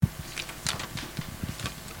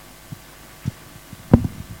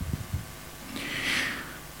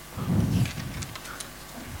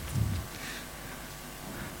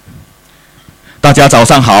大家早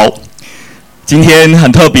上好。今天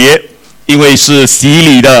很特别，因为是洗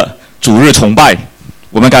礼的主日崇拜，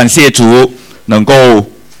我们感谢主能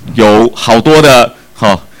够有好多的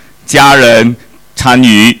家人参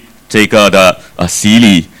与这个的洗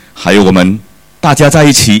礼，还有我们大家在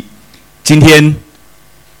一起。今天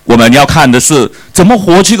我们要看的是怎么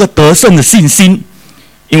活出一个得胜的信心，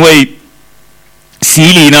因为洗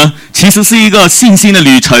礼呢其实是一个信心的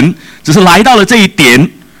旅程，只是来到了这一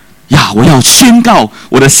点呀，我要宣告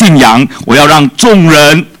我的信仰，我要让众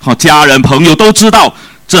人、家人、朋友都知道，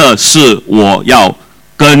这是我要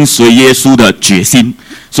跟随耶稣的决心。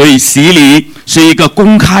所以洗礼是一个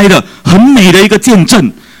公开的、很美的一个见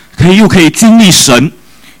证，又可以经历神，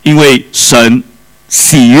因为神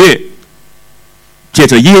喜悦借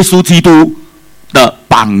着耶稣基督的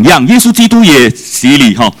榜样，耶稣基督也洗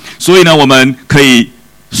礼所以呢，我们可以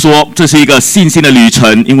说这是一个信心的旅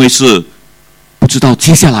程，因为是不知道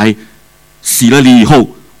接下来洗了礼以后，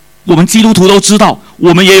我们基督徒都知道，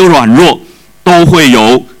我们也有软弱，都会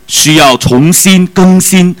有需要重新更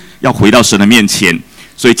新，要回到神的面前。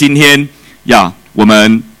所以今天我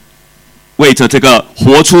们为着这个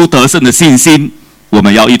活出得胜的信心，我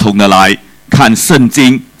们要一同的来看圣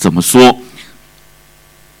经怎么说。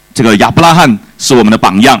这个亚伯拉罕是我们的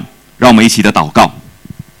榜样，让我们一起的祷告。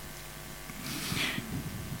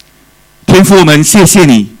天父，我们谢谢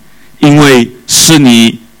你，因为是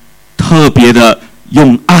你特别的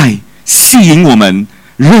用爱吸引我们，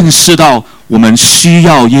认识到我们需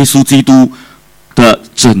要耶稣基督的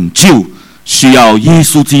拯救，需要耶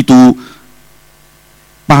稣基督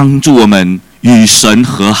帮助我们与神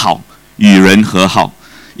和好，与人和好。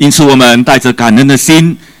因此我们带着感恩的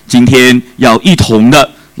心，今天要一同的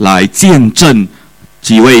来见证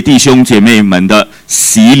几位弟兄姐妹们的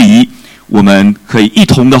洗礼。我们可以一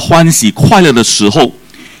同的欢喜快乐的时候，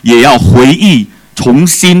也要回忆，重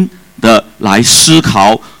新的来思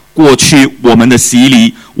考过去我们的洗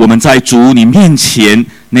礼，我们在主你面前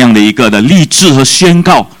那样的一个的立志和宣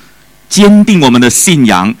告，坚定我们的信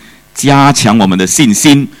仰，加强我们的信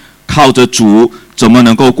心，靠着主怎么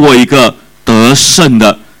能够过一个得胜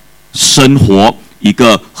的生活，一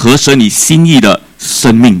个合神你心意的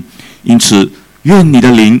生命。因此愿你的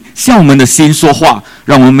灵向我们的心说话，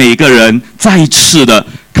让我们每个人再一次的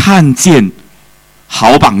看见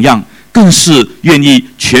好榜样，更是愿意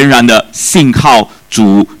全然的信靠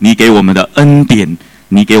主你给我们的恩典，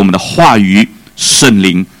你给我们的话语，圣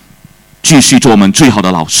灵继续做我们最好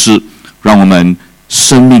的老师，让我们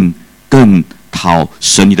生命更讨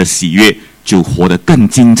神你的喜悦，就活得更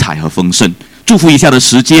精彩和丰盛。祝福以下的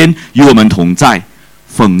时间与我们同在，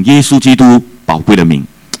奉耶稣基督宝贵的名，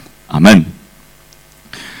阿们。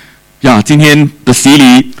今天的洗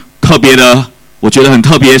礼特别的，我觉得很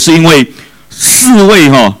特别，是因为4位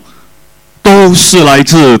都是来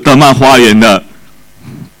自德曼花园的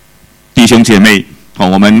弟兄姐妹。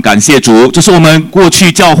我们感谢主，这是我们过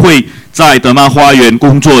去教会在德曼花园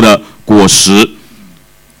工作的果实。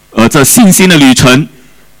而这信心的旅程，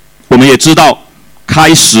我们也知道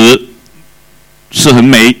开始是很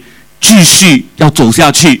美，继续要走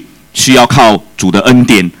下去，需要靠主的恩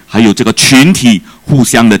典，还有这个群体互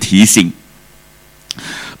相的提醒。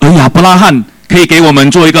而亚伯拉罕可以给我们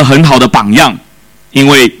做一个很好的榜样，因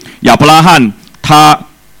为亚伯拉罕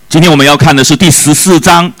今天我们要看的是第14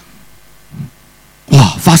章。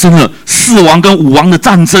发生了4王跟5王的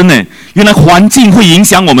战争呢。原来环境会影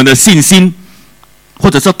响我们的信心，或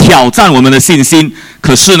者说挑战我们的信心。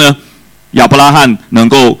可是呢，亚伯拉罕能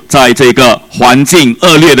够在这个环境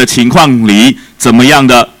恶劣的情况里，怎么样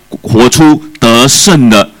的活出得胜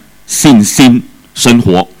的信心生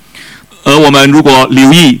活。而我们如果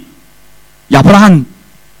留意亚伯拉罕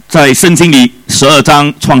在圣经里12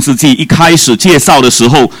章创世纪一开始介绍的时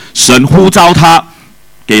候，神呼召他，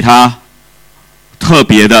给他特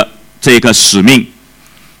别的这个使命，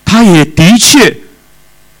他也的确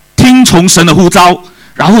听从神的呼召，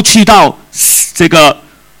然后去到这个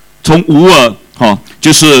从乌尔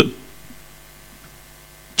就是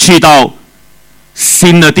去到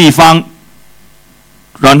新的地方，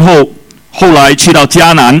然后后来去到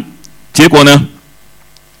迦南。结果呢，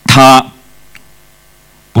他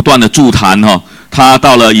不断的筑坛他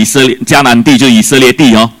到了迦南地，就以色列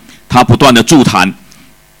地他不断的筑坛。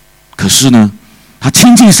可是呢，他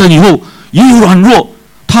亲近神以后也有软弱，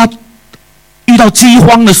他遇到饥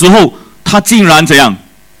荒的时候，他竟然怎样？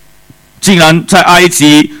竟然在埃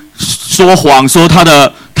及说谎，说他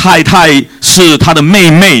的太太是他的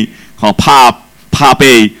妹妹，怕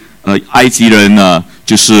被埃及人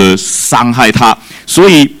就是伤害他。所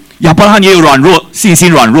以亚伯拉罕也有信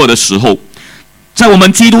心软弱的时候。在我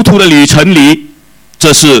们基督徒的旅程里，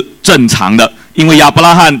这是正常的，因为亚伯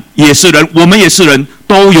拉罕也是人，我们也是人，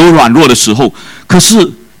都有软弱的时候。可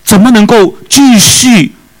是怎么能够继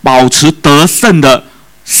续保持得胜的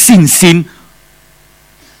信心？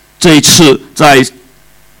这一次在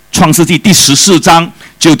创世纪第14章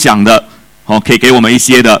就讲的，可以给我们一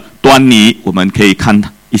些的端倪，我们可以看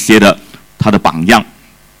一些的他的榜样。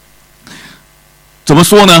怎么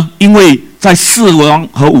说呢？因为在4王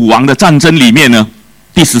和5王的战争里面呢，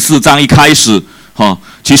第14章一开始，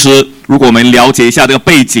其实如果我们了解一下这个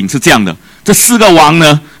背景是这样的，这4个王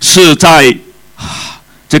呢是在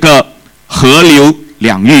这个河流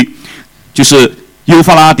两域，就是幼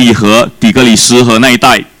发拉底河、底格里斯河那一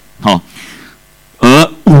带，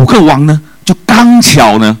而5个王呢，就刚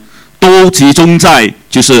巧呢，都集中在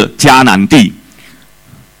就是迦南地。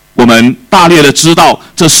我们大略的知道，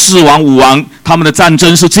这4王5王他们的战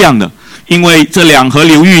争是这样的，因为这2河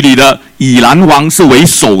流域里的以兰王是为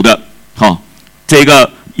首的，这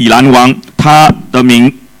个以兰王他的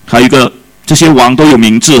名还有一个，这些王都有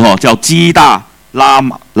名字，叫基大老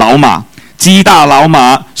马。基大老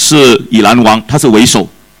马是以兰王，他是为首。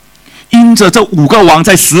因着这5个王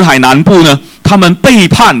在死海南部呢，他们背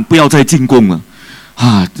叛，不要再进贡了，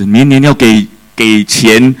年年要给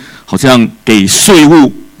钱，好像给税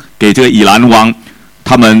务给这个以兰王，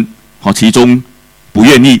他们其中不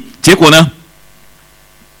愿意，结果呢，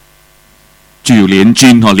就有联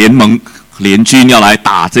军要来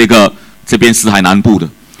打这边死海南部的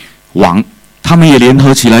王，他们也联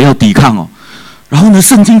合起来要抵抗。然后呢，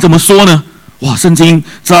圣经怎么说呢？圣经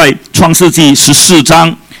在创世纪14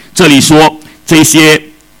章这里说，这些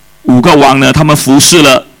5个王呢，他们服侍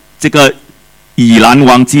了这个以兰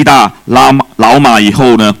王基大老马以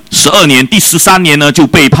后呢，12年，第13年呢就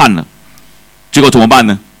背叛了。结果怎么办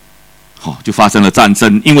呢？就发生了战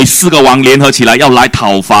争，因为4个王联合起来要来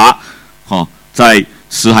讨伐，在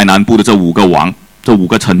死海南部的这5个王，这5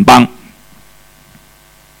个城邦。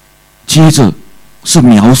接着是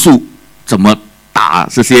描述怎么打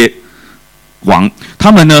这些王。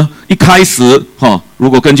他们呢一开始，如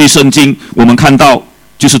果根据圣经，我们看到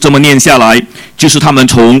就是这么念下来，就是他们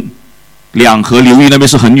从2河流域那边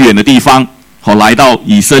是很远的地方，来到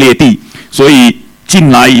以色列地，所以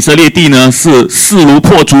进来以色列地呢是势如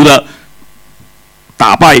破竹的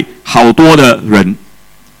打败好多的人。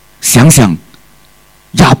想想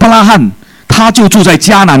亚伯拉罕他就住在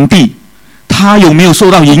迦南地，他有没有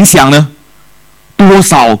受到影响呢？多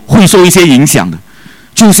少会受一些影响的。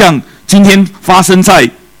就像今天发生在，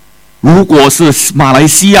如果是马来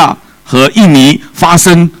西亚和印尼发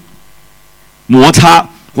生摩擦，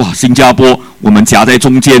新加坡我们夹在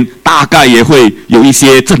中间，大概也会有一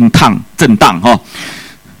些震荡。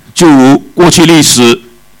就如过去历史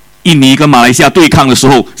印尼跟马来西亚对抗的时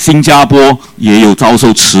候，新加坡也有遭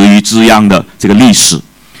受池鱼之殃的这个历史。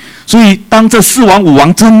所以当这4王5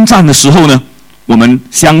王征战的时候呢，我们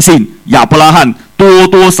相信亚伯拉罕多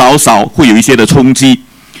多少少会有一些的冲击。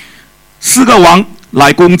4个王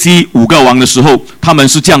来攻击5个王的时候，他们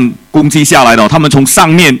是这样攻击下来的。他们从上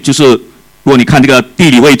面，就是如果你看这个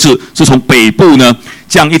地理位置，是从北部呢，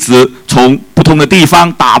这样一直从不同的地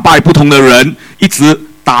方打败不同的人，一直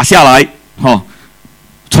打下来，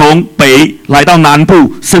从北来到南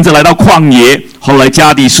部，甚至来到旷野，后来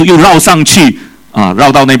加底斯又绕上去，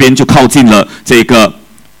绕到那边就靠近了这个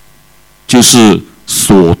就是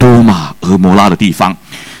索多玛俄摩拉的地方。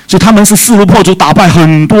所以他们是势如破竹，打败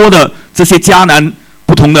很多的这些迦南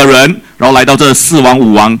不同的人，然后来到这4王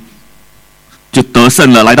5王就得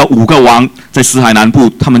胜了。来到5个王在死海南部，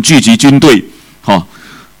他们聚集军队，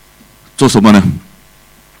做什么呢？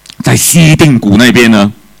在西定谷那边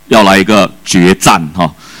呢，要来一个决战，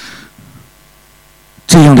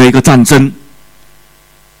这样的一个战争，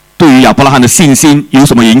对于亚伯拉罕的信心有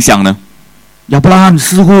什么影响呢？亚伯拉罕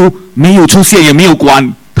似乎没有出现，也没有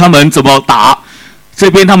管他们怎么打。这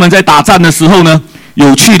边他们在打战的时候呢，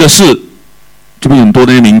有趣的是，这边很多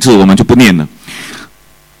的名字我们就不念了。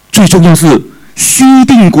最重要是西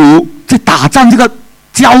定谷在打仗这个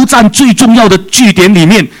交战最重要的据点里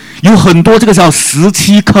面，有很多这个叫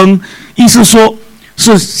17坑，意思说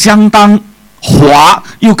是相当滑，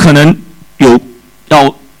又可能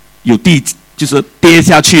有地就是跌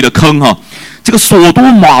下去的坑。这个索多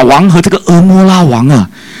玛王和这个俄摩拉王啊，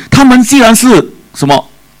他们既然是什么？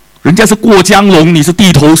人家是过江龙，你是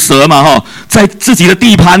地头蛇嘛，在自己的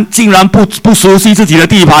地盘竟然不熟悉自己的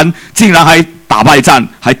地盘，竟然还打败战，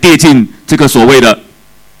还跌进这个所谓的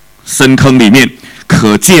深坑里面。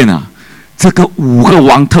可见这个5个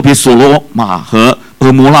王，特别所罗玛和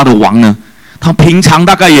俄摩拉的王呢，他平常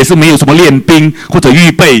大概也是没有什么练兵或者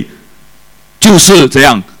预备，就是这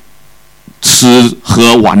样吃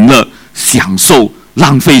喝玩乐、享受、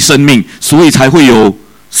浪费生命，所以才会有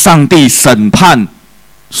上帝审判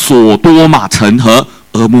所多玛城和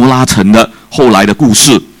俄摩拉城的后来的故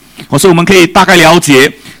事。所以我们可以大概了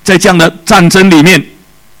解，在这样的战争里面，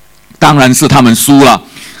当然是他们输了。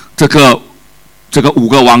这个5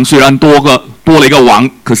个王虽然多了一个王，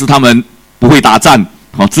可是他们不会打仗，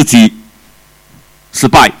自己失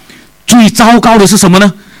败。最糟糕的是什么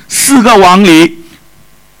呢？4个王里，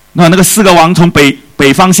那个4个王从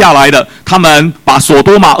北方下来的，他们把所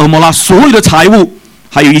多玛、俄摩拉所有的财物，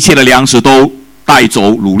还有一切的粮食都带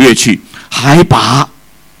走掳掠去，还把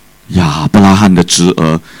亚伯拉罕的侄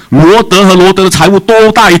儿罗德和罗德的财物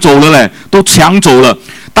都带走了嘞，都抢走了。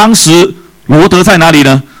当时罗德在哪里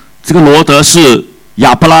呢？这个罗德是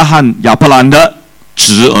亚伯兰的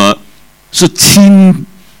侄儿，是亲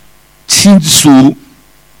属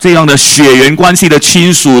这样的血缘关系的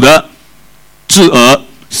亲属的侄儿，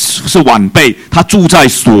是晚辈，他住在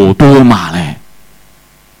所多玛嘞。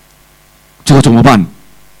这个怎么办？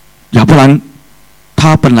亚伯兰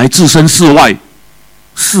他本来置身事外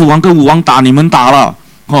，4王跟5王打，你们打了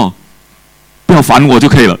不要烦我就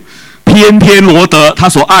可以了。偏偏罗德，他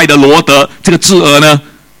所爱的罗德这个侄儿呢，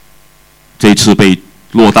这一次被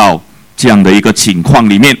落到这样的一个情况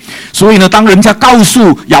里面。所以呢，当人家告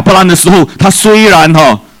诉亚伯兰的时候，他虽然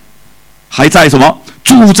还在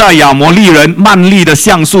住在亚摩利人曼利的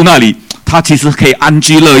橡树那里，他其实可以安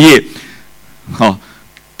居乐业。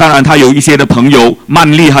当然他有一些的朋友，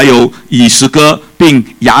曼利还有以实哥并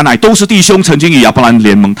亚乃都是弟兄，曾经与亚伯兰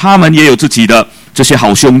联盟，他们也有自己的这些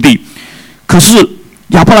好兄弟。可是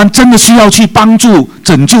亚伯兰真的需要去帮助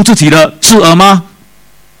拯救自己的侄儿吗？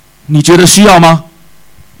你觉得需要吗？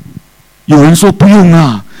有人说不用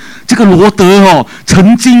啊。这个罗德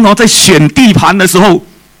曾经在选地盘的时候，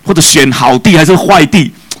或者选好地还是坏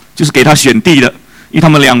地，就是给他选地的，因为他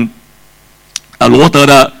们罗德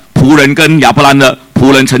的仆人跟亚伯兰的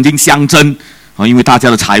仆人曾经相争因为大家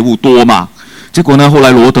的财物多嘛。结果呢，后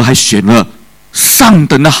来罗德还选了上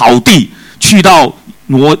等的好地，去到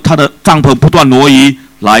他的帐篷不断挪移，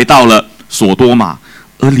来到了所多玛，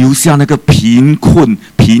而留下那个贫困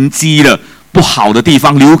贫瘠的不好的地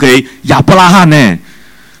方留给亚伯拉罕呢。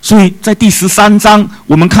所以在第13章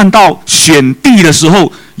我们看到选地的时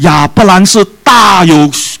候，亚伯兰是大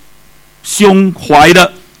有胸怀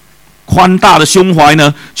的，宽大的胸怀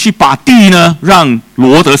呢，去把地呢让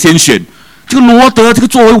罗德先选。这个罗德这个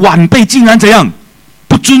作为晚辈，竟然怎样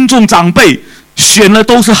不尊重长辈，选了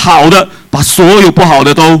都是好的，把所有不好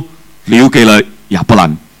的都留给了亚伯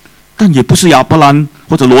兰。但也不是亚伯兰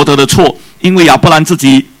或者罗德的错，因为亚伯兰自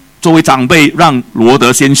己作为长辈让罗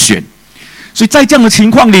德先选。所以在这样的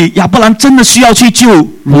情况里，亚伯兰真的需要去救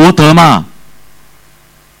罗德吗？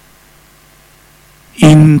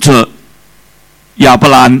因着亚伯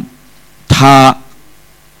兰他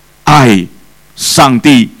爱上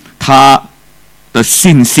帝，他的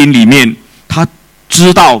信心里面，他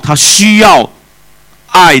知道他需要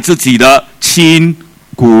爱自己的亲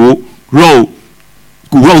骨肉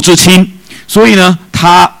之亲，所以呢，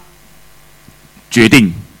他决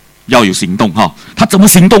定要有行动他怎么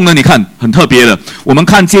行动呢？你看很特别的，我们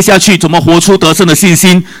看接下去怎么活出得胜的信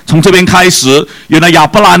心。从这边开始，原来亚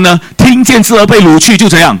伯兰呢，听见侄儿被掳去，就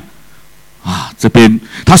这样这边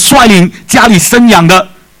他率领家里生养的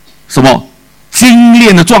精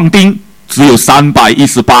练的壮丁，只有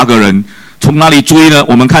318个人。从哪里追呢？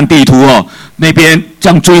我们看地图那边这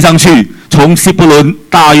样追上去，从希伯伦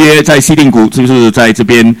大约在西定谷，就是在这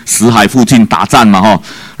边死海附近打战嘛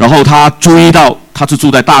然后他追到，他是住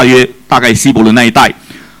在大概希伯伦那一带，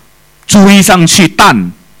追上去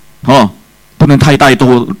但不能带太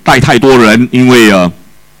多人，因为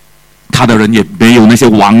他的人也没有那些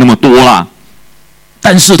王那么多啦。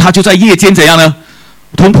但是他就在夜间怎样呢？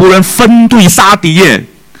同仆人分队杀敌耶，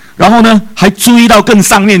然后呢还追到更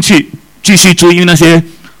上面去，继续追，因为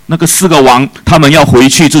那个4个王他们要回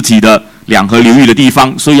去自己的两河流域的地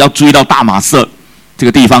方，所以要追到大马色这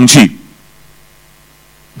个地方去，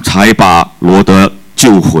才把罗德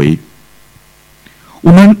救回。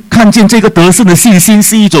我们看见这个得胜的信心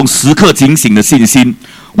是一种时刻警醒的信心。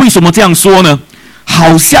为什么这样说呢？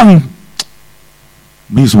好像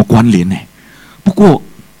没有什么关联呢。不过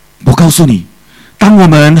我告诉你，当我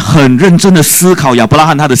们很认真的思考亚伯拉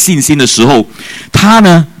罕他的信心的时候，他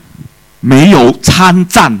呢没有参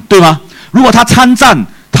战，对吗？如果他参战，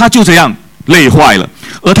他就这样累坏了，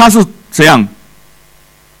而他是这样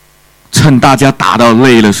趁大家打到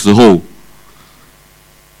累的时候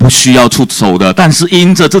不需要出手的，但是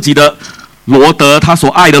因着自己的罗德，他所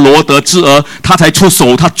爱的罗德之儿，他才出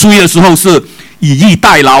手。他追的时候是以逸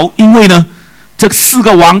待劳，因为呢这4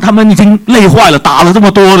个王他们已经累坏了，打了这么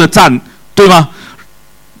多的战，对吗？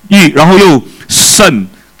然后又胜，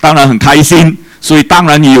当然很开心，所以当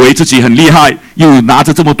然以为自己很厉害，又拿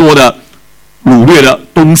着这么多的掳掠的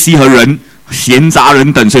东西和人，闲杂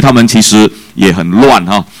人等，所以他们其实也很乱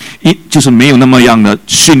哈，就是没有那么样的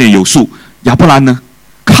训练有素。亚伯兰呢，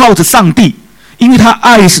靠着上帝，因为他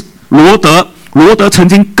爱罗德，罗德曾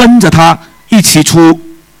经跟着他一起出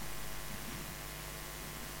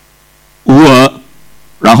乌尔，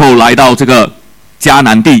然后来到这个迦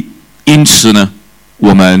南地，因此呢，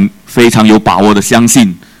我们非常有把握的相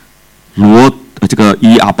信，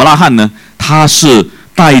亚伯拉罕呢，他是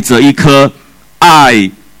带着一颗爱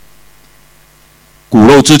骨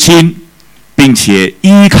肉之亲，并且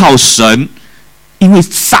依靠神，因为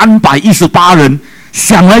318人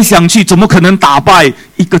想来想去，怎么可能打败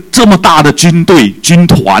一个这么大的军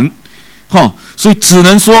团？所以只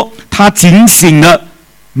能说他警醒了，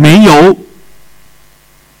没有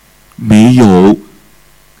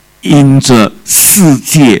因着世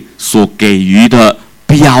界所给予的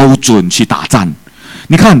标准去打战。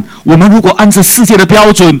你看，我们如果按照世界的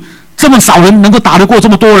标准，这么少人能够打得过这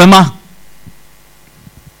么多人吗？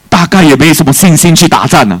大概也没什么信心去打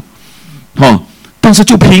战了。但是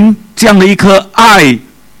就凭这样的一颗爱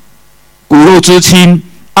骨肉之亲、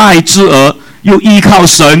爱之儿，又依靠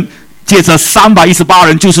神，借着318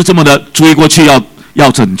人就是这么的追过去，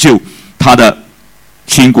要拯救他的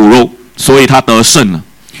亲骨肉，所以他得胜了。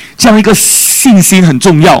这样一个信心很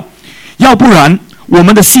重要，要不然我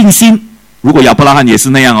们的信心，如果亚伯拉罕也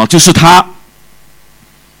是那样就是他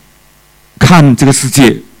看这个世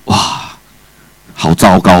界，哇，好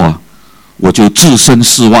糟糕啊！我就置身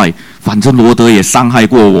事外，反正罗德也伤害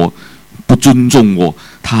过我，不尊重我，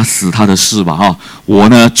他死他的事吧我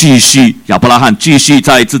呢，亚伯拉罕继续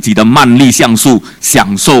在自己的慢力橡树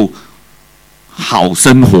享受好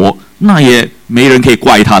生活，那也没人可以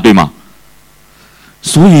怪他，对吗？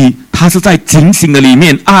所以他是在警醒的里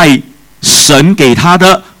面爱神给他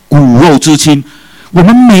的骨肉之亲。我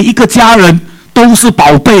们每一个家人都是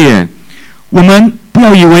宝贝耶，我们不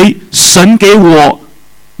要以为神给我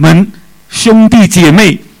们兄弟姐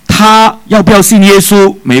妹，他要不要信耶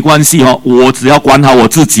稣没关系我只要管好我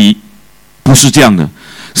自己，不是这样的。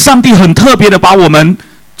上帝很特别的把我们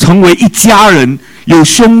成为一家人，有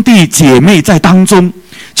兄弟姐妹在当中，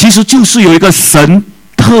其实就是有一个神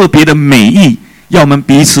特别的美意，要我们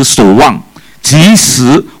彼此守望。即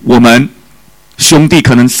使我们兄弟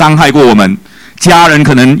可能伤害过我们，家人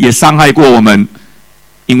可能也伤害过我们，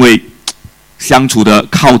因为相处的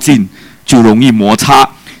靠近就容易摩擦，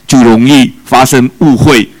就容易发生误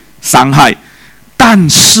会伤害，但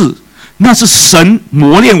是那是神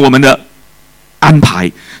磨练我们的安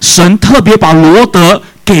排。神特别把罗德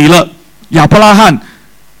给了亚伯拉罕，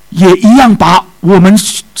也一样把我们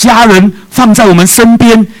家人放在我们身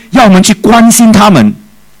边，要我们去关心他们。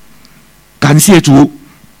感谢主，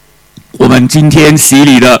我们今天洗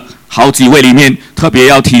礼的好几位里面，特别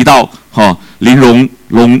要提到林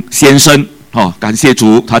荣先生。感谢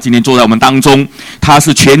主，他今天坐在我们当中，他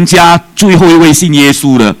是全家最后一位信耶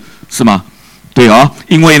稣的，是吗？对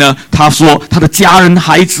因为呢，他说他的家人、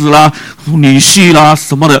孩子啦、女婿啦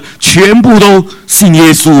什么的，全部都信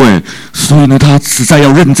耶稣所以呢，他实在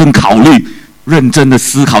要认真考虑、认真的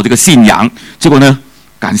思考这个信仰。结果呢，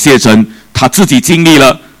感谢神，他自己经历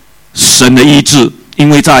了神的医治，因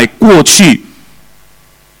为在过去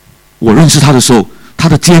我认识他的时候，他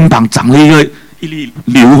的肩膀长了一粒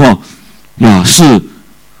瘤是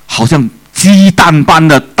好像鸡蛋般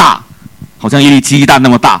的大，好像一粒鸡蛋那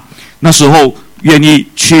么大。那时候愿意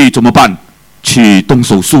去怎么办？去动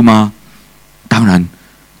手术吗？当然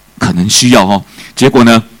可能需要结果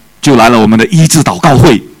呢，就来了我们的医治祷告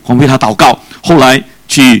会，我们为他祷告，后来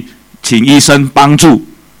去请医生帮助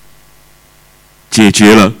解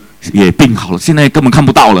决了，也病好了，现在根本看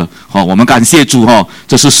不到了我们感谢主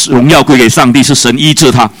这是荣耀归给上帝，是神医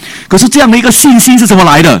治他。可是这样的一个信心是怎么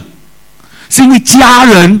来的？是因为家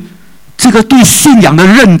人这个对信仰的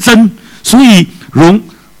认真，所以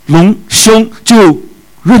荣兄就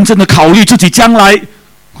认真的考虑自己将来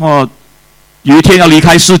有一天要离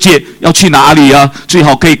开世界，要去哪里啊？最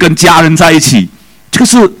好可以跟家人在一起。这个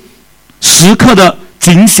是时刻的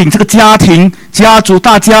警醒，这个家庭家族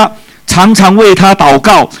大家常常为他祷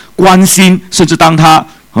告关心，甚至当他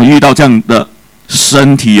遇到这样的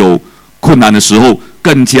身体有困难的时候，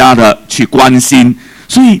更加的去关心。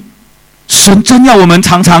所以神真要我们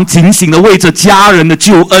常常警醒的为着家人的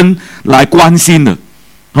救恩来关心的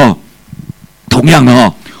同样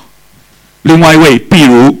的另外一位碧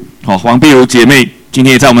如黄碧如姐妹今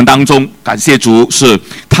天也在我们当中，感谢主，是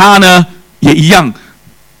她呢也一样，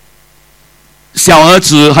小儿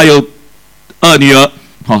子还有二女儿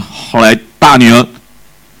后来大女儿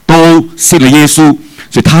都信了耶稣，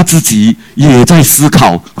所以她自己也在思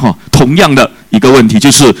考同样的一个问题，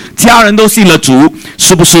就是家人都信了主，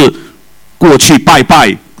是不是过去拜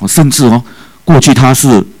拜，甚至过去他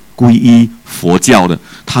是皈依佛教的，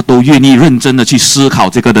他都愿意认真的去思考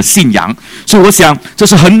这个的信仰。所以我想这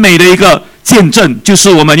是很美的一个见证，就是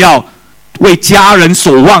我们要为家人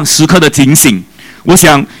守望，时刻的警醒。我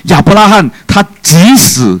想亚伯拉罕他即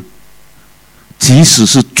使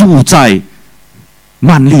是住在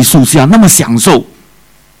曼利树下，那么享受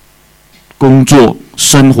工作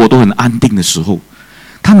生活都很安定的时候，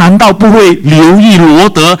他难道不会留意罗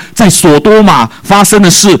德在索多玛发生的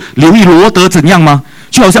事，留意罗德怎样吗？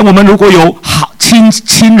就好像我们如果有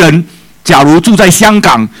亲人假如住在香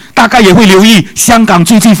港，大概也会留意香港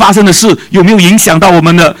最近发生的事有没有影响到我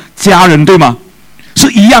们的家人，对吗？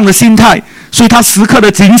是一样的心态。所以他时刻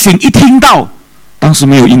的警醒，一听到当时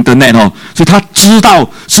没有 internet 所以他知道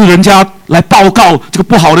是人家来报告这个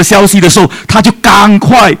不好的消息的时候，他就赶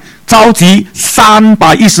快召集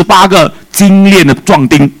318个精炼的壮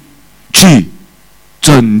丁去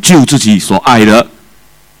拯救自己所爱的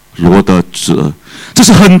罗德之儿。这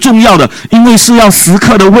是很重要的，因为是要时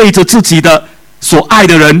刻的为着自己的所爱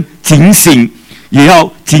的人警醒，也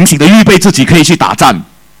要警醒的预备自己可以去打仗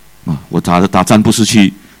我打仗不是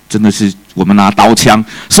去真的是我们拿刀枪，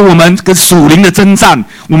是我们跟属灵的征战，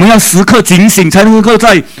我们要时刻警醒，才能够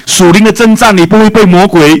在属灵的征战里不会被魔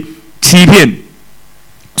鬼欺骗。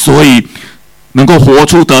所以能够活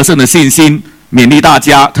出得胜的信心，勉励大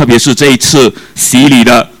家，特别是这一次洗礼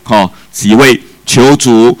的几位，求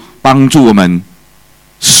主帮助我们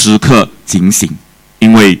时刻警醒，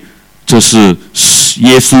因为这是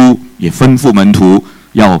耶稣也吩咐门徒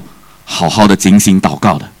要好好的警醒祷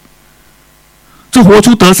告的。这活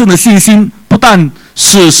出得胜的信心，不但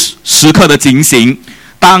是时刻的警醒。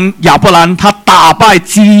当亚伯兰他打败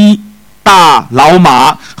基大老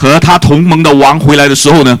马和他同盟的王回来的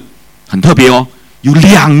时候呢，很特别有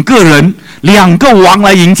2个王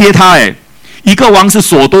来迎接他。一个王是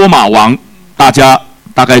索多玛王，大家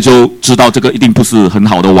大概就知道这个一定不是很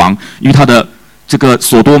好的王，因为他的这个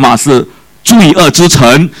索多玛是罪恶之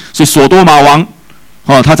城，所以索多玛王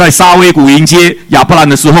他在沙威谷迎接亚伯兰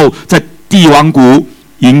的时候，在帝王谷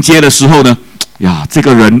迎接的时候呢，这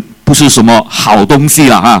个人不是什么好东西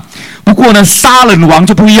了不过呢，撒冷王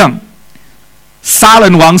就不一样。撒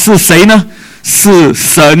冷王是谁呢？是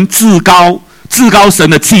神至高神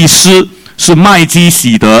的祭司，是麦基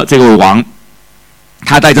洗德这个王。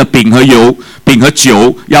他带着饼和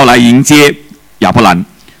酒要来迎接亚伯兰。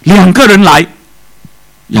2个人来，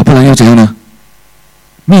亚伯兰要怎样呢？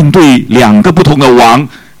面对2个不同的王，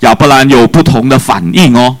亚伯兰有不同的反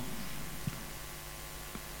应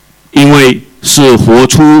因为是活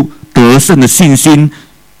出得胜的信心，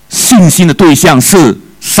信心的对象是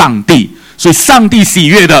上帝，所以上帝喜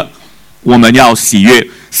悦的我们要喜悦，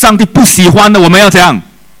上帝不喜欢的我们要怎样？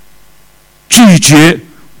拒绝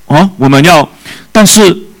我们要，但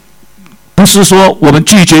是不是说我们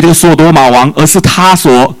拒绝这个索多玛王，而是他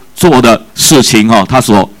所做的事情他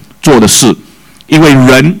所做的事。因为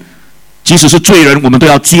人即使是罪人，我们都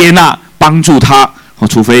要接纳帮助他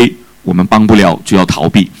除非我们帮不了就要逃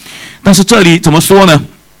避。但是这里怎么说呢？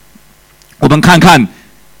我们看看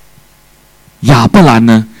亚伯兰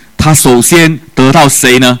呢，他首先得到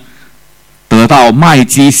谁呢？得到麦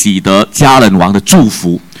基洗德迦冷王的祝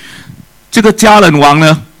福。这个迦冷王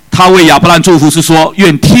呢，他为亚伯兰祝福是说，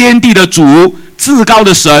愿天地的主至高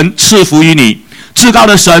的神赐福于你，至高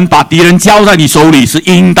的神把敌人交在你手里，是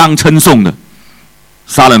应当称颂的。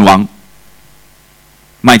撒冷王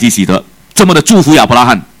麦基洗德这么的祝福亚伯拉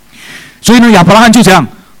罕，所以呢，亚伯拉罕就这样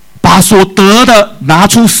把所得的拿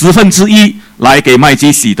出1/10来给麦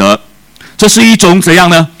基洗德。这是一种怎样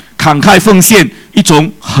呢？慷慨奉献，一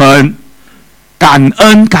种很感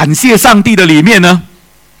恩感谢上帝的里面呢，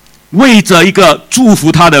为着一个祝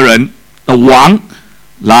福他的人的王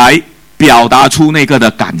来表达出那个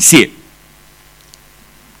的感谢。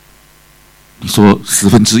你说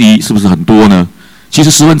1/10是不是很多呢？其实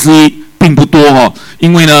1/10并不多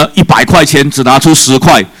因为呢100块钱只拿出10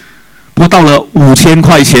块，不过到了5000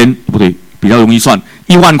块钱，不对，比较容易算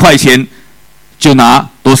，1万块钱就拿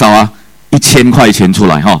多少1000块钱出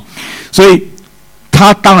来所以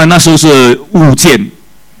他当然那时候是物件，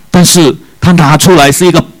但是他拿出来是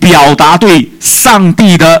一个表达对上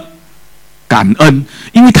帝的感恩，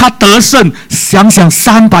因为他得胜。想想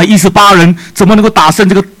318人怎么能够打胜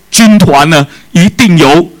这个军团呢？一定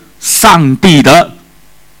有上帝的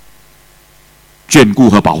眷顾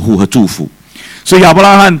和保护和祝福。所以亚伯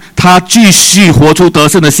拉罕他继续活出得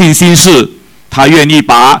胜的信心，是他愿意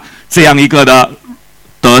把这样一个的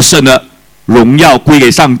得胜的荣耀归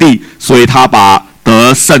给上帝，所以他把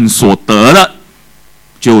得胜所得的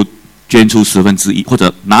就捐出1/10，或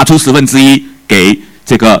者拿出1/10给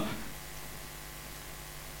这个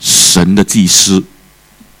神的祭司，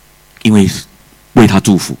因为为他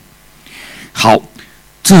祝福。好，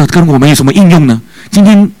这跟我们有什么应用呢？今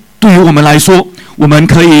天对于我们来说，我们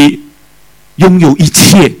可以拥有一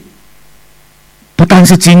切，不单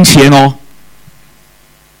是金钱哦，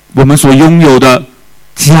我们所拥有的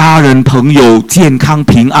家人、朋友、健康、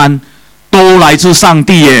平安，都来自上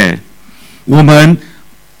帝耶。我们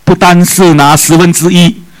不单是拿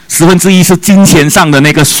1/10，十分之一是金钱上的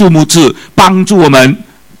那个数目字，帮助我们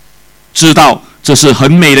知道这是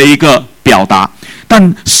很美的一个表达。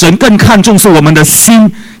但神更看重是我们的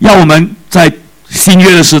心，要我们在新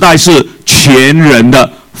约的时代是全人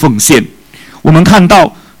的奉献。我们看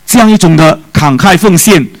到这样一种的慷慨奉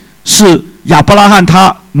献，是亚伯拉罕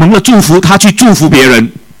他蒙了祝福，他去祝福别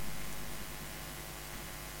人。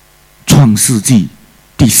创世纪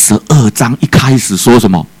第12章一开始说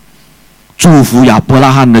什么？祝福亚伯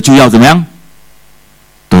拉罕的就要怎么样？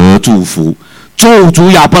得祝福。咒诅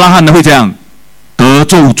亚伯拉罕的会这样？得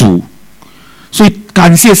咒诅。所以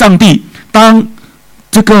感谢上帝，当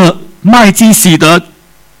这个麦基洗德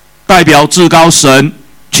代表至高神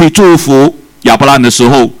去祝福亚伯拉罕的时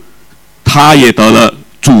候，他也得了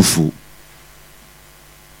祝福。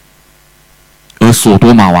而所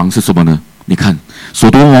多玛王是什么呢？你看，所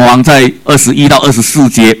多玛王在21到24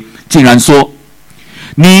节竟然说：“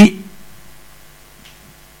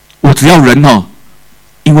我只要人哦，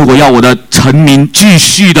因为我要我的臣民继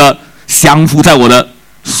续的降服在我的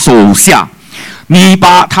手下，你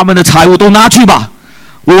把他们的财物都拿去吧。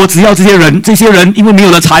我只要这些人因为没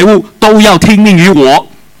有了财物，都要听命于我。”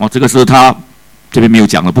哦，这个是他这边没有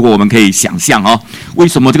讲的，不过我们可以想象啊，为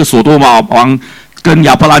什么这个所多玛王跟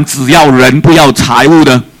亚伯兰只要人不要财物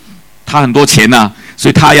呢？他很多钱啊，所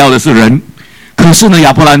以他要的是人。可是呢，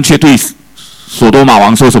亚伯兰却对所多玛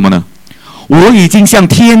王说什么呢？我已经向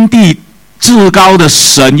天地至高的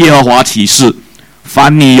神耶和华起誓，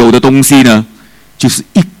凡你有的东西呢，就是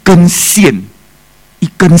一根线、一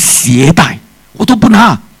根鞋带，我都不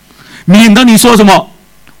拿，免得你说什么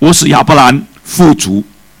我使亚伯兰富足。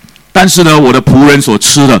但是呢，我的仆人所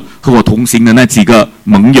吃的和我同行的那几个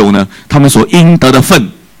盟友呢，他们所应得的份，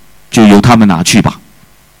就由他们拿去吧。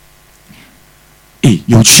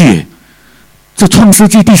有趣耶！这创世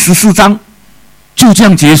纪第14章就这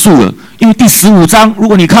样结束了。因为第15章，如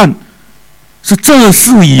果你看是这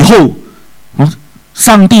事以后，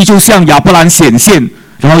上帝就向亚伯兰显现，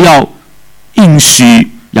然后要应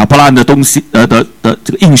许亚伯兰的东西的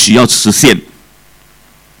这个应许要实现。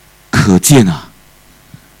可见啊，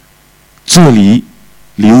这里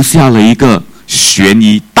留下了一个悬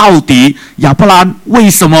疑：到底亚伯兰为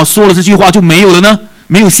什么说了这句话就没有了呢？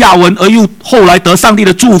没有下文，而又后来得上帝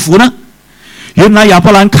的祝福呢？原来亚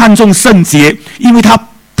伯兰看重圣洁，因为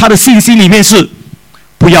他的信心里面是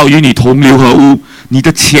不要与你同流合污。你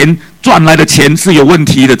的钱赚来的钱是有问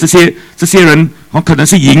题的，这些人可能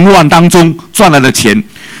是淫乱当中赚来的钱。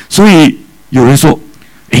所以有人说，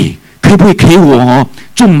可不可以给我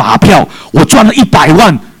中马票？我赚了100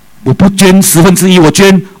万，我不捐1/10，我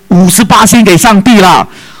捐58%给上帝啦。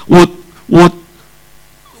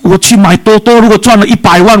我去买多多，如果赚了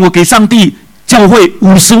100万，我给上帝教会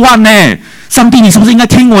50万呢。上帝，你是不是应该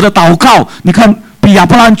听我的祷告？你看，比亚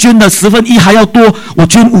伯拉罕捐的1/10还要多，我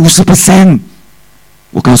捐50%。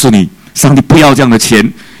我告诉你，上帝不要这样的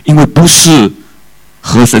钱，因为不是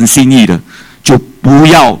合神心意的，就不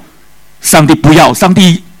要。上帝不要，上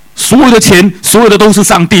帝所有的钱，所有的都是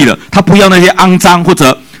上帝的，他不要那些肮脏或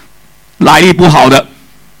者来历不好的。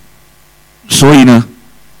所以呢，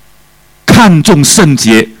看重圣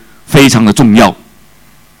洁非常的重要。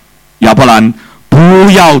亚伯兰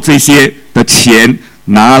不要这些的钱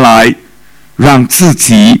拿来让自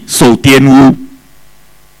己受玷污，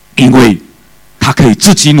因为他可以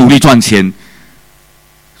自己努力赚钱，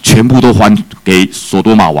全部都还给所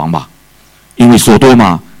多玛王吧。因为所多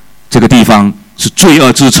玛这个地方是罪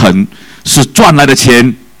恶之城，是赚来的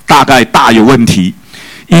钱大概大有问题，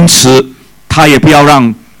因此他也不要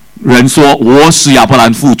让人说我使亚伯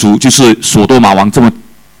兰富足，就是所多玛王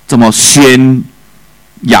这么宣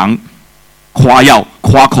扬、夸耀、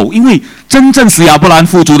夸口。因为真正使亚伯兰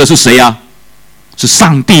富足的是谁啊？是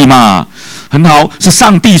上帝嘛。很好，是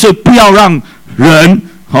上帝，所以不要让人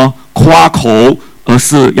夸口，而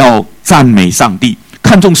是要赞美上帝，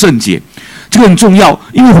看重圣洁。这个很重要，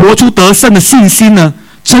因为活出得胜的信心呢，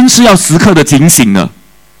真是要时刻的警醒的。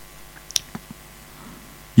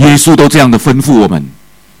耶稣都这样的吩咐我们。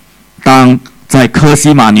当在客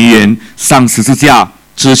西马尼园上十字架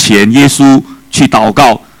之前，耶稣去祷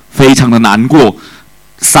告，非常的难过。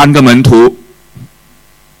3个门徒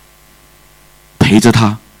陪着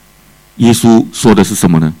他，耶稣说的是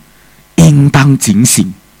什么呢？应当警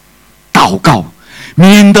醒祷告，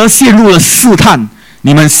免得陷入了试探。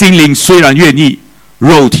你们心灵虽然愿意，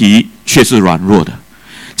肉体却是软弱的。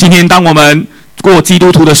今天当我们过基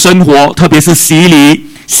督徒的生活，特别是洗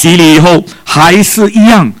礼以后，还是一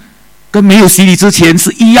样，跟没有洗礼之前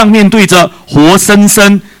是一样，面对着活生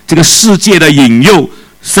生这个世界的引诱，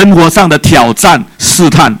生活上的挑战试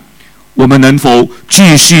探，我们能否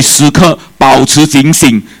继续时刻保持警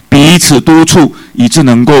醒，彼此督促，以致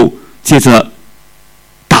能够借着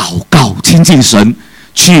祷告亲近神，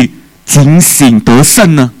去警醒得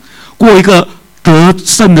胜呢？过一个得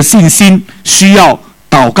胜的信心，需要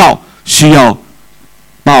祷告，需要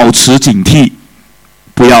保持警惕，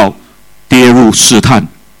不要跌入试探。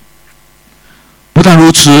不但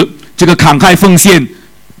如此，这个慷慨奉献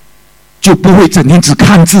就不会整天只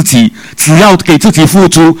看自己，只要给自己付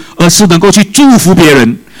出，而是能够去祝福别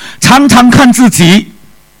人。常常看自己，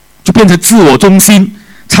就变成自我中心，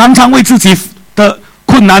常常为自己的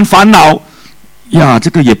困难烦恼呀，这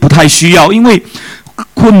个也不太需要，因为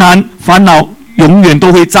困难烦恼永远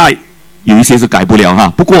都会在，有一些是改不了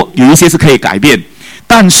哈，不过有一些是可以改变。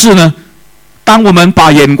但是呢，当我们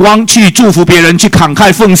把眼光去祝福别人，去慷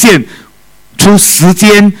慨奉献，出时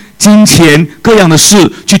间、金钱各样的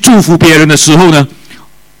事去祝福别人的时候呢，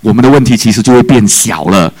我们的问题其实就会变小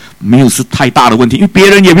了，没有是太大的问题，因为别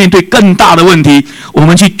人也面对更大的问题。我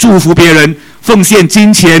们去祝福别人，奉献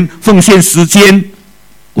金钱，奉献时间，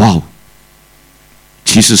哇，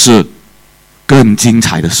其实是更精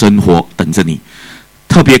彩的生活等着你。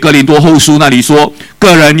特别哥林多后书那里说，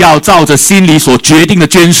个人要照着心里所决定的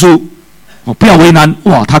捐书，不要为难，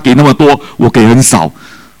哇，他给那么多，我给很少，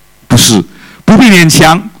不是，不必勉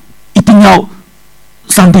强，一定要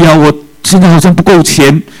上帝啊，我现在好像不够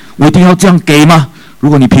钱，我一定要这样给吗？如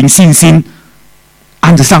果你凭信心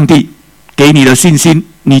按着上帝给你的信心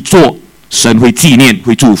你做，神会纪念，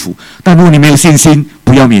会祝福。但如果你没有信心，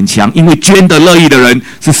不要勉强，因为捐得乐意的人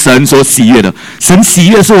是神所喜悦的。神喜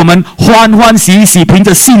悦是我们欢欢喜喜凭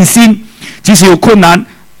着信心，即使有困难，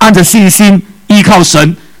按着信心依靠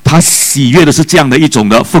神，他喜悦的是这样的一种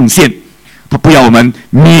的奉献。他不要我们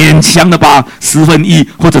勉强的把1/10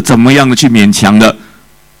或者怎么样的去勉强的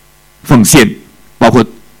奉献，包括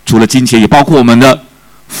除了金钱，也包括我们的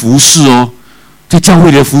服事哦。在教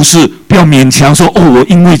会里的服事，不要勉强说哦，我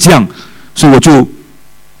因为这样，所以我就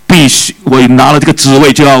必须，我拿了这个职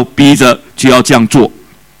位就要逼着就要这样做。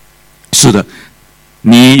是的，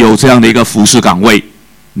你有这样的一个服事岗位，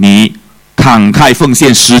你慷慨奉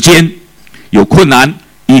献时间，有困难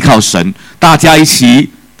依靠神，大家一起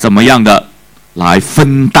怎么样的来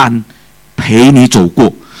分担，陪你走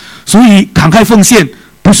过。所以慷慨奉献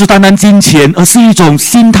不是单单金钱，而是一种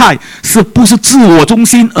心态，是不是自我中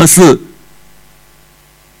心，而是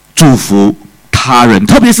祝福他人，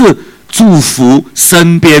特别是祝福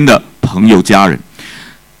身边的朋友家人。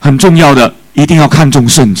很重要的，一定要看重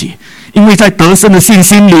圣洁，因为在得胜的信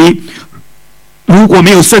心里，如果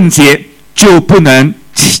没有圣洁，就不能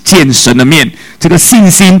见神的面，这个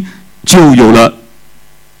信心就有了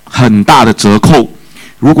很大的折扣。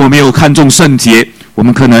如果没有看重圣洁，我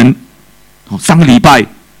们可能上个礼拜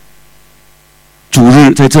主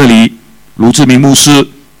日在这里，卢志明牧师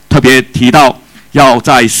特别提到，要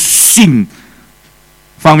在性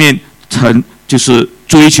方面就是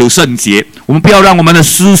追求圣洁。我们不要让我们的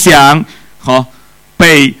思想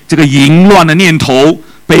被这个淫乱的念头，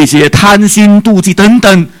被一些贪心妒忌等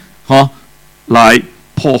等来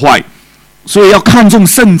破坏。所以要看重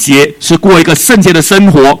圣洁，是过一个圣洁的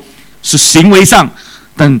生活，是行为上，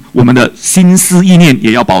但我们的心思意念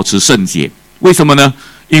也要保持圣洁。为什么呢？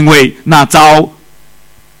因为那招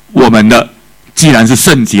我们的既然是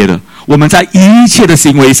圣洁的，我们在一切的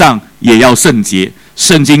行为上也要圣洁。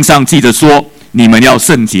圣经上记着说，你们要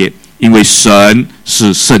圣洁，因为神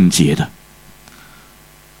是圣洁的。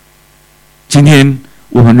今天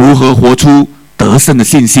我们如何活出得胜的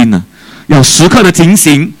信心呢？要时刻的警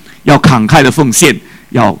醒，要慷慨的奉献，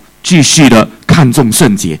要继续的看重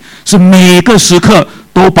圣洁，是每个时刻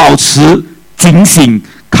都保持警醒，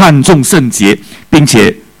看重圣洁，并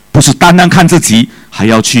且不是单单看自己，还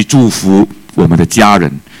要去祝福我们的家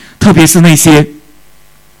人，特别是那些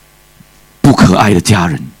不可爱的家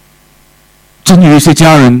人。真有一些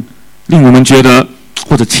家人令我们觉得，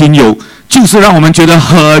或者亲友，就是让我们觉得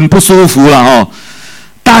很不舒服了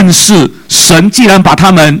但是神既然把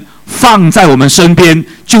他们放在我们身边，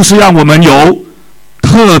就是让我们有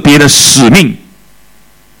特别的使命，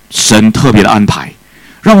神特别的安排，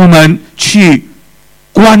让我们去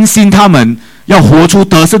关心他们，要活出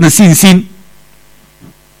得胜的信心。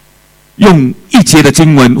用1节的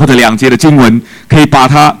经文或者2节的经文，可以把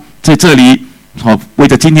它在这里为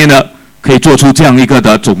着今天的可以做出这样一个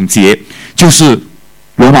的总结，就是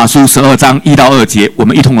罗马书12章1到2节，我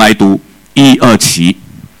们一同来读1、2起。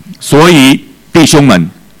所以弟兄们，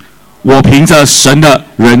我凭着神的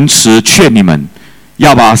仁慈劝你们，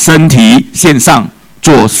要把身体献上，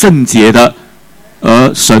做圣洁的，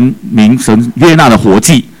神悦纳的活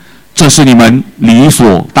祭，这是你们理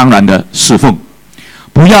所当然的侍奉。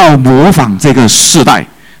不要模仿这个世代，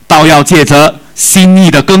倒要借着心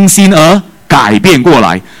意的更新而改变过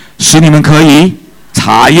来，使你们可以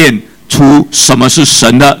查验出什么是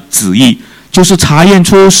神的旨意，就是查验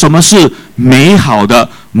出什么是美好的、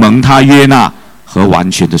蒙他悦纳和完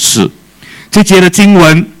全的事。这节的经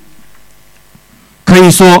文可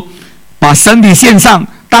以说把身体献上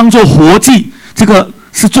当作活祭，这个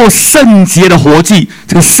是做圣洁的活祭。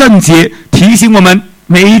这个圣洁提醒我们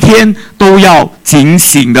每一天都要警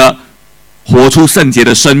醒的活出圣洁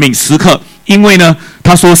的生命时刻。因为呢，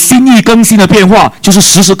他说心意更新的变化就是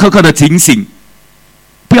时时刻刻的警醒，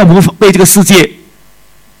不要被这个世界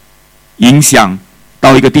影响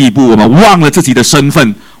到一个地步，我们忘了自己的身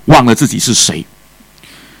份，忘了自己是谁。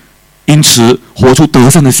因此活出得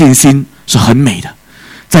胜的信心是很美的。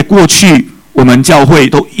在过去我们教会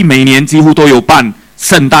每年几乎都有办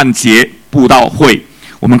圣诞节布道会，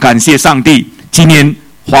我们感谢上帝，今年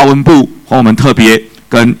华文部和我们特别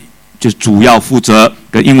就主要负责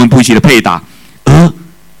跟英文部一起的配搭。而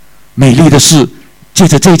美丽的是，借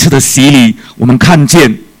着这次的洗礼，我们看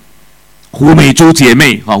见胡美珠姐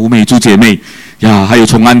妹呀，还有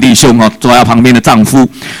崇安弟兄坐在旁边的丈夫，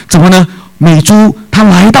怎么呢？美珠她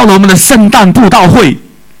来到了我们的圣诞布道会，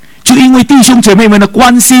就因为弟兄姐妹们的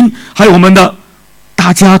关心，还有我们的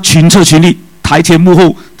大家群策群力，台前幕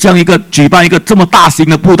后这样举办一个这么大型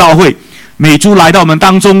的布道会，美珠来到我们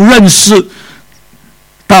当中，认识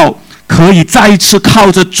到可以再一次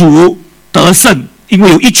靠着主得胜，因为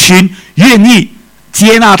有一群愿意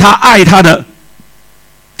接纳他、爱他的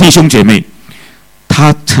弟兄姐妹。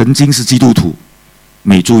他曾经是基督徒，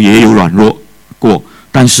美珠也有软弱过，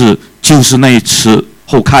但是就是那一次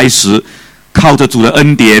后开始，靠着主的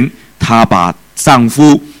恩典，她把丈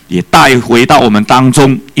夫也带回到我们当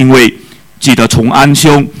中。因为记得崇安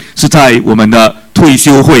兄是在我们的退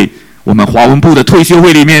休会，我们华文部的退休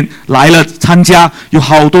会里面来了参加，有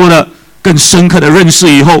好多的更深刻的认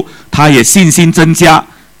识以后，他也信心增加，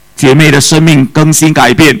姐妹的生命更新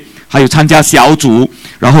改变，还有参加小组，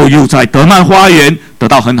然后又在德曼花园得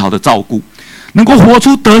到很好的照顾。能够活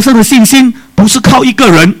出得胜的信心，不是靠一个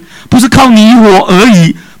人，不是靠你我而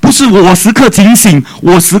已，不是我时刻警醒，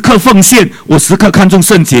我时刻奉献，我时刻看重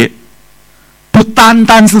圣洁，不单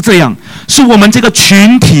单是这样，是我们这个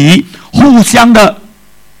群体互相的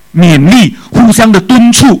勉励，互相的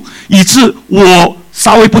敦促，以致我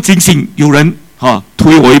稍微不警醒，有人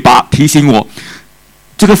推我一把，提醒我。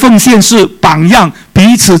这个奉献是榜样，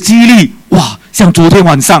彼此激励。哇，像昨天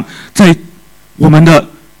晚上在我们的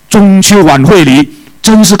中秋晚会里，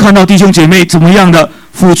真是看到弟兄姐妹怎么样的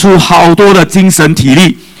付出好多的精神体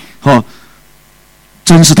力，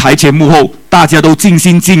真是台前幕后大家都尽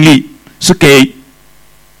心尽力，是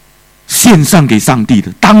献上给上帝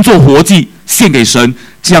的，当作活祭献给神，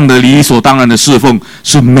这样的理所当然的侍奉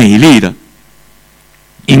是美丽的。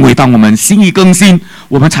因为当我们心意更新，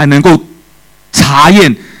我们才能够查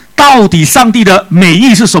验到底上帝的美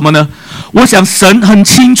意是什么呢？我想神很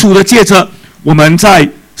清楚的借着我们在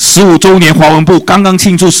15周年华文部刚刚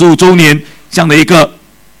庆祝15周年这样的一个，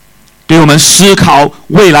对我们思考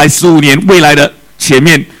未来15年未来的前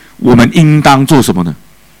面我们应当做什么呢？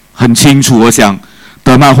很清楚，我想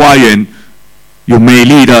德曼花园有美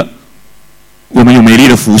丽的，我们有美丽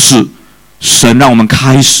的服事，神让我们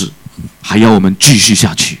开始，还要我们继续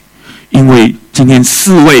下去。因为今天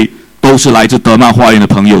4位都是来自德曼花园的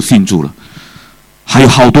朋友信主了，还有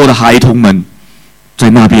好多的孩童们在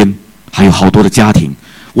那边，还有好多的家庭。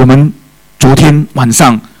我们昨天晚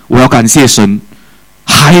上，我要感谢神，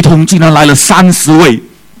孩童竟然来了30位，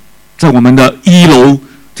在我们的1楼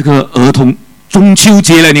这个儿童中秋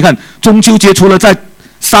节了。你看中秋节除了在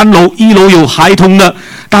3楼1楼有孩童的，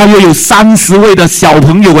大约有30位的小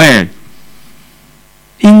朋友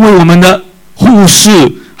因为我们的护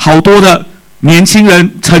士好多的年轻人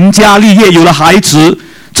成家立业，有了孩子，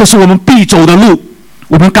这是我们必走的路。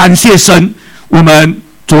我们感谢神，我们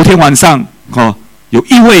昨天晚上有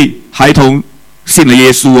1位孩童信了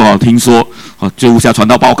耶稣听说就下传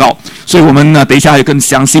道报告，所以我们等一下也更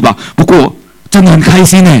详细吧。不过真的很开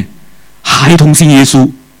心孩童信耶稣，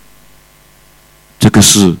这个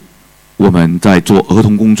是我们在做儿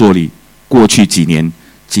童工作里过去几年，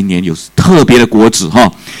今年有特别的果子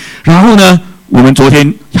然后呢，我们昨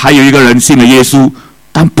天还有一个人信了耶稣，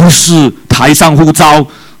但不是台上呼召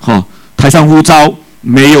台上呼召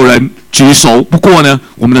没有人举手。不过呢，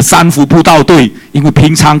我们的三福布道队因为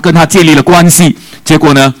平常跟他建立了关系，结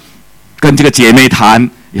果呢，跟这个姐妹谈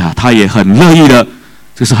呀，她也很乐意的，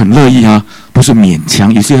就是很乐意啊，不是勉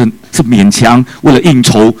强，有些人是勉强为了应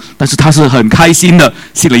酬，但是他是很开心的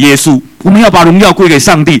信了耶稣。我们要把荣耀归给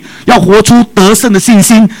上帝，要活出得胜的信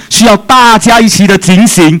心，需要大家一起的警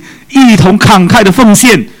醒，一同慷慨的奉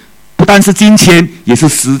献。不单是金钱，也是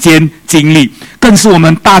时间、精力，更是我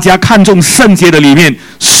们大家看重圣洁的里面，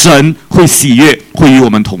神会喜悦，会与我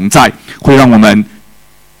们同在，会让我们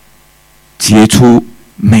结出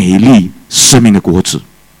美丽生命的果子。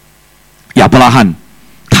亚伯拉罕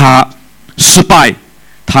他失败，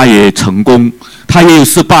他也成功，他也有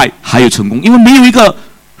失败，还有成功，因为没有一个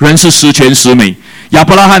人是十全十美。亚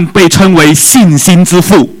伯拉罕被称为信心之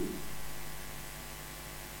父。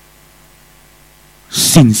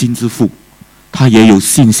信心之父，他也有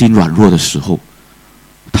信心软弱的时候。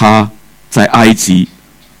他在埃及，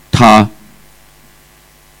他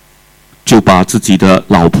就把自己的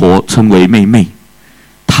老婆称为妹妹。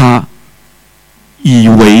他以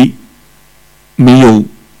为没有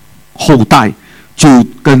后代，就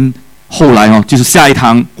跟后来就是下一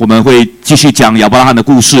堂我们会继续讲亚伯拉罕的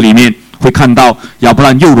故事里面，会看到亚伯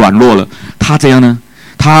拉罕又软弱了。他怎样呢？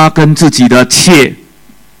他跟自己的妾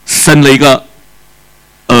生了一个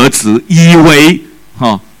儿子，以为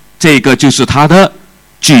这个就是他的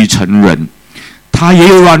继承人。他也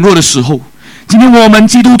有软弱的时候。今天我们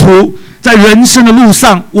基督徒在人生的路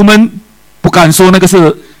上，我们不敢说那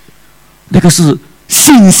个是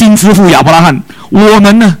信心之父亚伯拉罕。我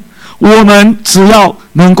们呢？我们只要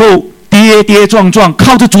能够跌跌撞撞，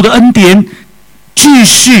靠着主的恩典，继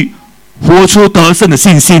续活出得胜的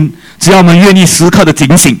信心。只要我们愿意时刻的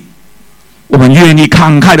警醒，我们愿意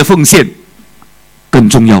慷慨的奉献。更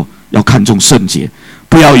重要，要看重圣洁，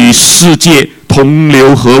不要与世界同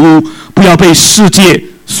流合污，不要被世界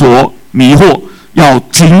所迷惑，要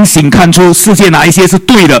警醒看出世界哪一些是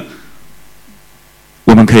对的，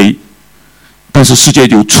我们可以，但是世界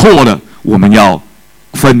有错的，我们要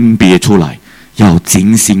分别出来，要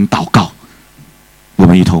警醒祷告。我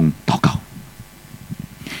们一同祷告。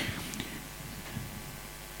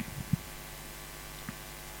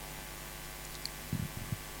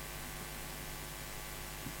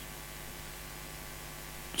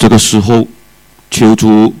这个时候，求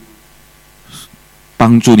主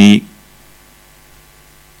帮助你，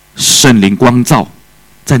圣灵光照，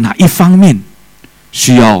在哪一方面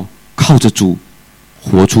需要靠着主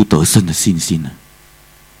活出得胜的信心呢？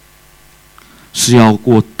是要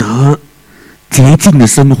过得洁净的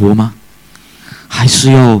生活吗？还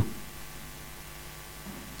是要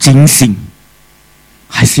警醒？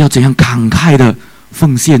还是要怎样慷慨的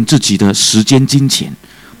奉献自己的时间、金钱？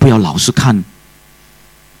不要老是看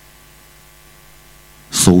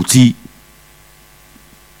手机。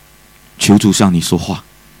求主向你说话，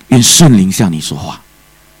愿圣灵向你说话。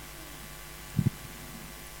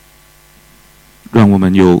让我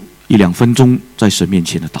们有1-2分钟在神面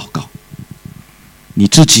前的祷告，你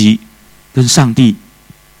自己跟上帝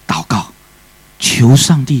祷告，求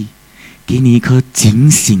上帝给你一颗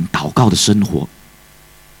警醒祷告的生活，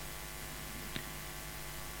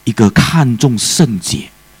一个看重圣洁，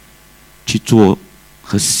去做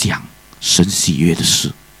和想神喜悦的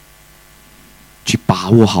事，去把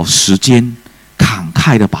握好时间，慷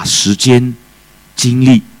慨的把时间精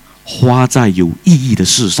力花在有意义的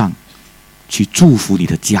事上，去祝福你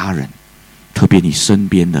的家人，特别你身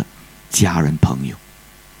边的家人朋友，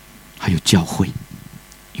还有教会，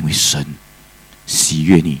因为神喜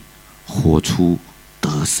悦你活出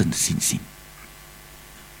得胜的信心。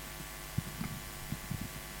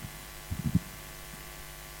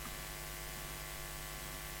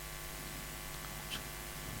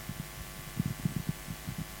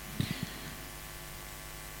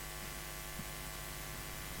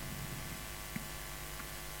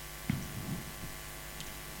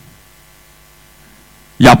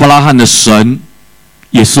亚伯拉罕的神，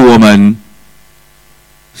也是我们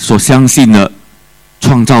所相信的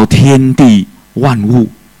创造天地万物、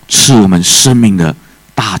赐我们生命的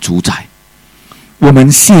大主宰。我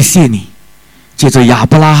们谢谢你，借着亚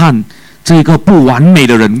伯拉罕这个不完美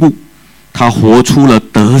的人物，他活出了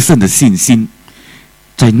得胜的信心。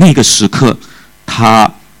在那个时刻，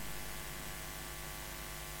他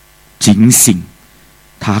警醒，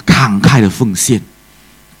他慷慨的奉献，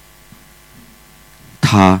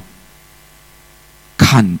他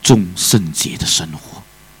看重圣洁的生活。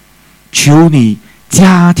求你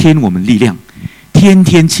加添我们力量，天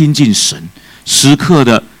天亲近神，时刻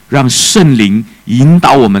的让圣灵引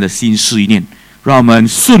导我们的心思意念，让我们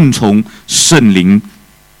顺从圣灵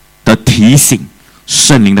的提醒、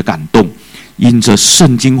圣灵的感动，因着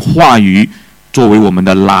圣经话语作为我们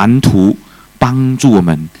的蓝图，帮助我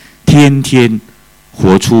们天天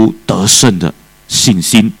活出得胜的信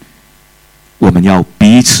心。我们要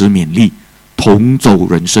彼此勉励，同走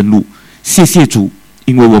人生路。谢谢主，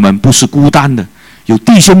因为我们不是孤单的，有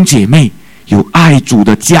弟兄姐妹，有爱主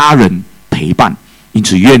的家人陪伴。因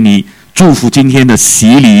此愿你祝福今天的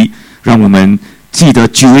洗礼，让我们记得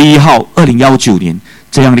9月1号2019年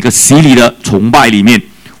这样的一个洗礼的崇拜里面，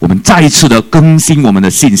我们再一次的更新我们的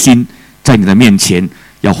信心，在你的面前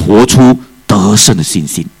要活出得胜的信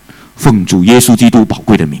心。奉主耶稣基督宝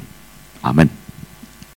贵的名，阿们。